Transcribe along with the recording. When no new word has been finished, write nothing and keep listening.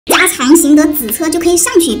加长型的子车就可以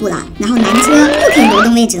上去一步了，然后男车又可以挪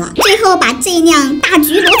动位置了。最后把这辆大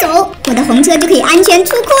橘挪走，我的红车就可以安全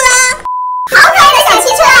出库啦。好可爱的小汽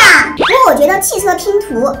车啊！不过我觉得汽车拼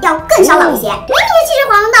图要更烧脑一些，明明是汽车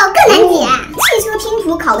华容道更难解。汽车拼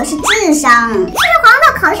图考的是智商，汽车华容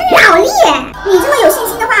道考的是脑力。你这么有信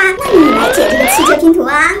心的话，那你来解这个汽车拼图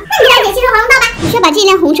啊？那你来解汽车华容道吧。你需要把这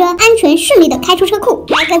辆红车安全顺利的开出车库，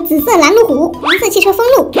来个紫色拦路虎，黄色汽车封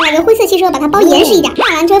路，再来个灰色汽车把它包严实一点，大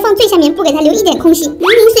蓝车放最下面，不给它留一点空隙，零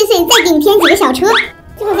零碎碎再顶添几个小车。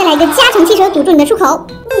最后再来一个加长汽车堵住你的出口，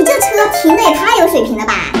你这车停的也太有水平了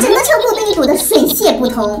吧！整个车库被你堵得水泄不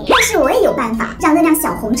通。但是我也有办法让那辆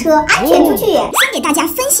小红车安全出去。先给大家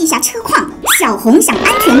分析一下车况。小红想安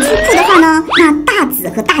全出库的话呢，那大紫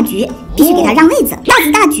和大橘必须给它让位子。大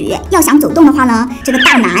紫大橘要想走动的话呢，这个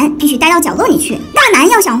大蓝必须待到角落里去。大蓝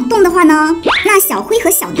要想动的话呢，那小灰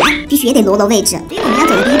和小蓝必须也得挪位置。所以我们要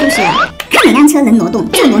走的第一步是看哪辆车能挪动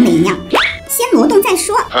就挪哪一辆。先挪动再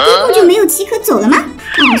说，第一步就没有棋可走了吗？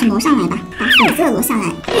那我们是挪上来吧，把粉色挪下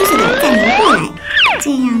来，绿色的再挪过来，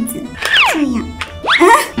这样子，这样，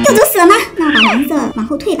又走死了吗？那我把蓝色往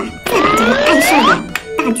后退吧，再把这个碍事儿的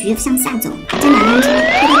大橘向下走，把这两辆车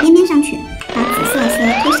推到边边上去，把紫色车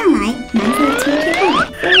推上来，蓝色车推后来。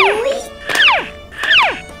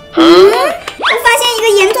我发现一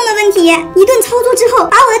个严重的问题，一顿操作之后，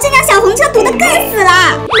把我的这辆小红车堵得更死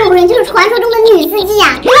了。某人就是传说中的女司机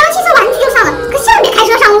呀，我让汽车玩具就上了，可千万别开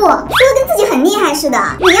车上路，说的跟自己很厉害似的。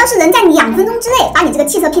你要是能在2分钟之内把你这个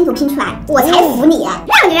汽车拼图拼出来，我才服你。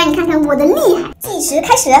那我就让你看看我的厉害。计时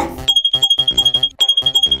开始。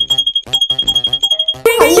不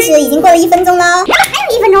好意思，已经过了1分钟了，那还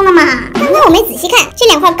有1分钟了嘛？刚才我没仔细看，这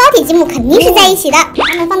2块高铁积木肯定是在一起的，把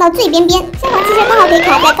它们放到最边边，消防汽车刚好可以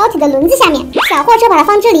卡在高铁的轮子下面，小货车把它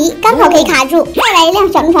放这里，刚好可以卡住，再来一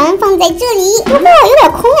辆小船放在这里，不过有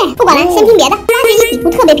点空哎，不管了，先拼别的。垃圾底部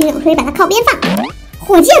特别平整，所以把它靠边放。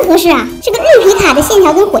火箭合适啊，这个绿皮卡的线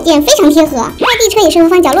条跟火箭非常贴合。快递车也适合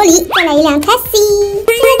放角落里，再来一辆 taxi。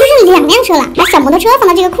现在就剩2辆车了，把小摩托车放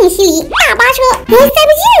到这个空隙里，大巴车塞不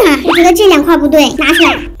进啊，我觉得这2块不对，拿出来。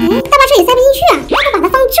大巴车也塞不进去啊，要不把它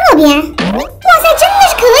放这边？哇塞，真的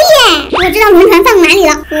是可以！我知道轮船放哪里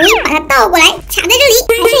了，把它倒过来，卡在这里，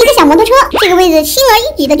还剩一个小摩托车，这个位置轻而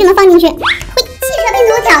易举的就能放进去。汽车拼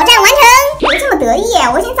图挑战完成！别这么得意，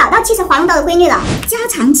我已经找到汽车华容道的规律了。加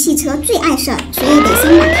长汽车最碍事儿，所以得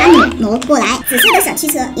先把它们挪过来。紫色的小汽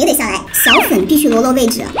车也得下来，小粉必须挪位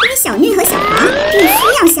置，因为小绿和小黄必须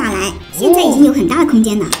要下来。现在已经有很大的空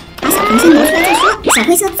间了，把小红车挪出来再说。小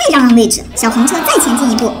灰车再让位置，小红车再前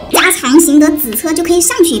进一步，加长型的子车就可以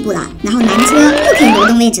上去一步了，然后蓝车又可以挪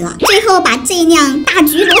动位置了。最后把这辆大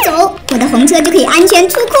橘挪走，我的红车就可以安全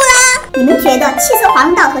出库啦。你们觉得汽车华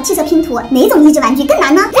容道和汽车拼图哪种益智玩具更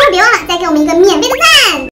难呢？最后别忘了再给我们一个免费的赞！